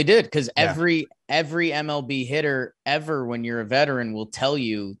definitely did, because every MLB hitter ever, when you're a veteran, will tell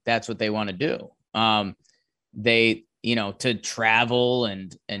you that's what they want to do. They, to travel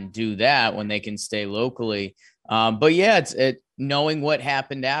and do that when they can stay locally. But yeah, knowing what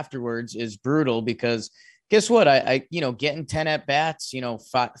happened afterwards is brutal, because guess what? I getting 10 at bats,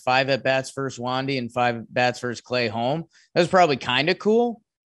 5 at bats versus Wandy and 5 at bats versus Clay Holmes. That was probably kind of cool.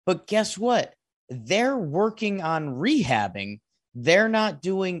 But guess what? They're working on rehabbing. They're not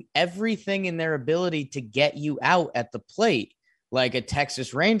doing everything in their ability to get you out at the plate like a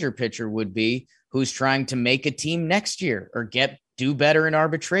Texas Ranger pitcher would be, who's trying to make a team next year or do better in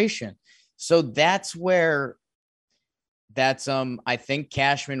arbitration. So that's where I think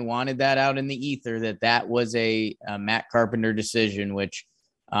Cashman wanted that out in the ether, that was a Matt Carpenter decision, which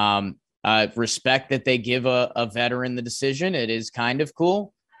respect that they give a veteran the decision. It is kind of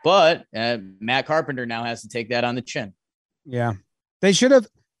cool, but Matt Carpenter now has to take that on the chin. Yeah, they should have.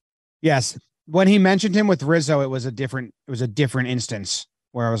 Yes. When he mentioned him with Rizzo, it was a different instance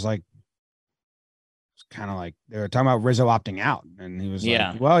where I was like, it's kind of like they were talking about Rizzo opting out, and he was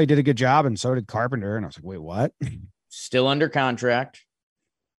like, well, he did a good job and so did Carpenter. And I was like, wait, what? Still under contract.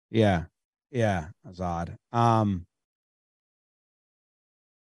 Yeah. Yeah. That's odd.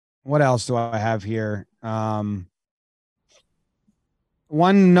 What else do I have here?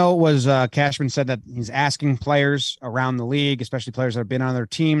 One note was Cashman said that he's asking players around the league, especially players that have been on other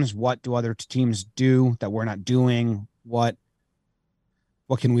teams, what do other teams do that we're not doing? What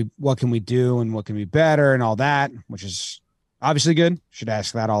can we do and what can be better and all that, which is obviously good. Should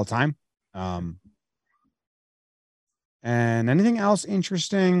ask that all the time. And anything else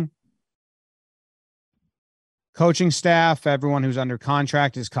interesting? Coaching staff, everyone who's under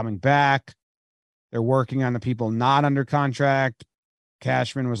contract is coming back. They're working on the people not under contract.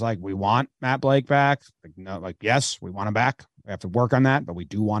 Cashman was like, we want Matt Blake back. Like, no, like, yes, we want him back. We have to work on that, but we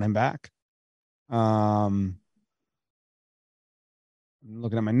do want him back. I'm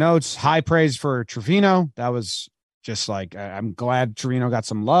looking at my notes. High praise for Trevino. That was just like, I'm glad Trevino got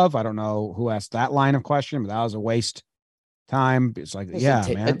some love. I don't know who asked that line of question, but that was a waste time. It's like,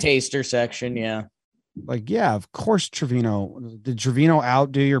 man. A taster section. Yeah. Like, yeah, of course, Trevino. Did Trevino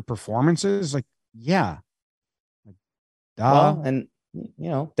outdo your performances? Like, yeah. Well, and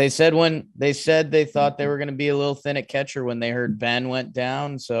they said they thought they were going to be a little thin at catcher when they heard Ben went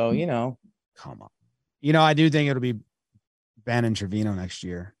down. So, come on. I do think it'll be Ben and Trevino next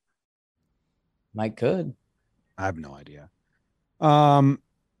year. Mike could. I have no idea.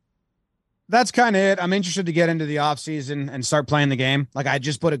 That's kind of it. I'm interested to get into the offseason and start playing the game. Like, I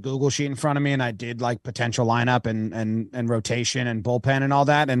just put a Google sheet in front of me and I did like potential lineup and rotation and bullpen and all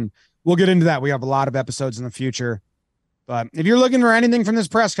that. And we'll get into that. We have a lot of episodes in the future. But if you're looking for anything from this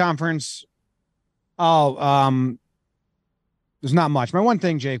press conference, there's not much. My one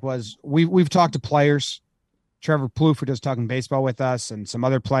thing, Jake, was we've talked to players. Trevor Plouffe, who does Talking Baseball with us, and some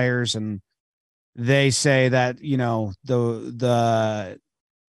other players, and they say that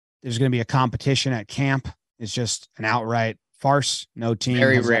there's going to be a competition at camp. It's just an outright farce. No team.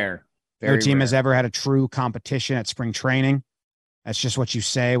 No team has ever had a true competition at spring training. That's just what you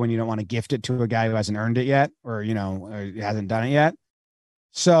say when you don't want to gift it to a guy who hasn't earned it yet, or hasn't done it yet.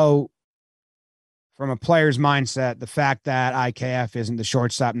 So from a player's mindset, the fact that IKF isn't the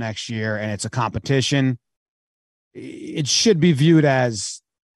shortstop next year and it's a competition, it should be viewed as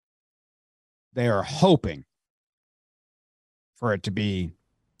they are hoping for it to be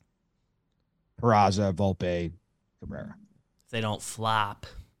Peraza, Volpe, Cabrera. If they don't flop.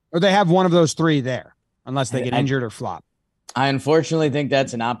 Or they have one of those three there, unless they get injured or flop. I unfortunately think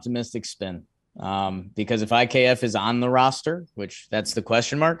that's an optimistic spin, because if IKF is on the roster, which that's the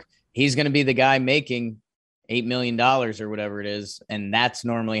question mark, he's going to be the guy making $8 million or whatever it is, and that's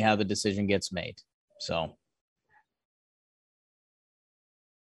normally how the decision gets made. So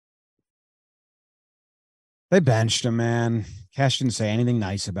they benched him, man. Cash didn't say anything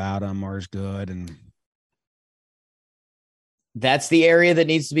nice about him or is good, and that's the area that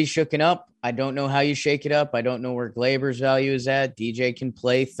needs to be shooken up. I don't know how you shake it up. I don't know where Glaber's value is at. DJ can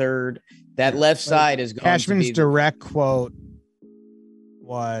play third. That left side is going Cashman's to be direct quote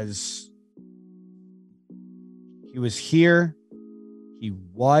was, he was here to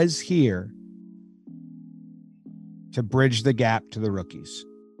bridge the gap to the rookies.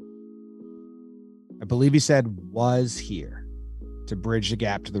 I believe he said was here to bridge the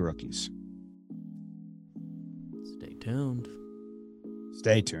gap to the rookies. Stay tuned.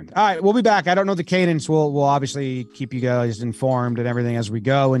 Stay tuned. All right, we'll be back. I don't know the cadence. We'll obviously keep you guys informed and everything as we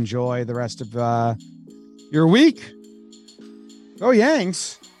go. Enjoy the rest of your week. Go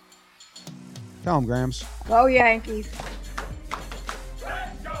Yanks. Tell them, Grams. Go Yankees.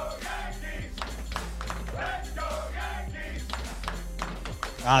 Let's go Yankees! Let's go Yankees!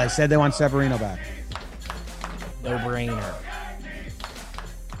 They said they want Severino back. No brainer.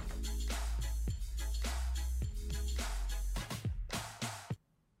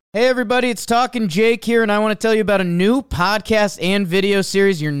 Hey everybody, it's Talking Jake here, and I want to tell you about a new podcast and video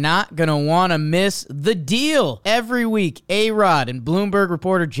series you're not going to want to miss. The Deal. Every week, A-Rod and Bloomberg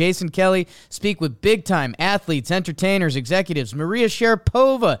reporter Jason Kelly speak with big-time athletes, entertainers, executives, Maria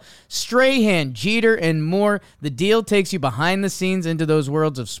Sharapova, Strahan, Jeter, and more. The Deal takes you behind the scenes into those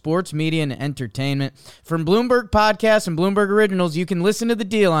worlds of sports, media, and entertainment. From Bloomberg Podcasts and Bloomberg Originals, you can listen to The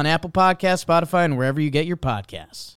Deal on Apple Podcasts, Spotify, and wherever you get your podcasts.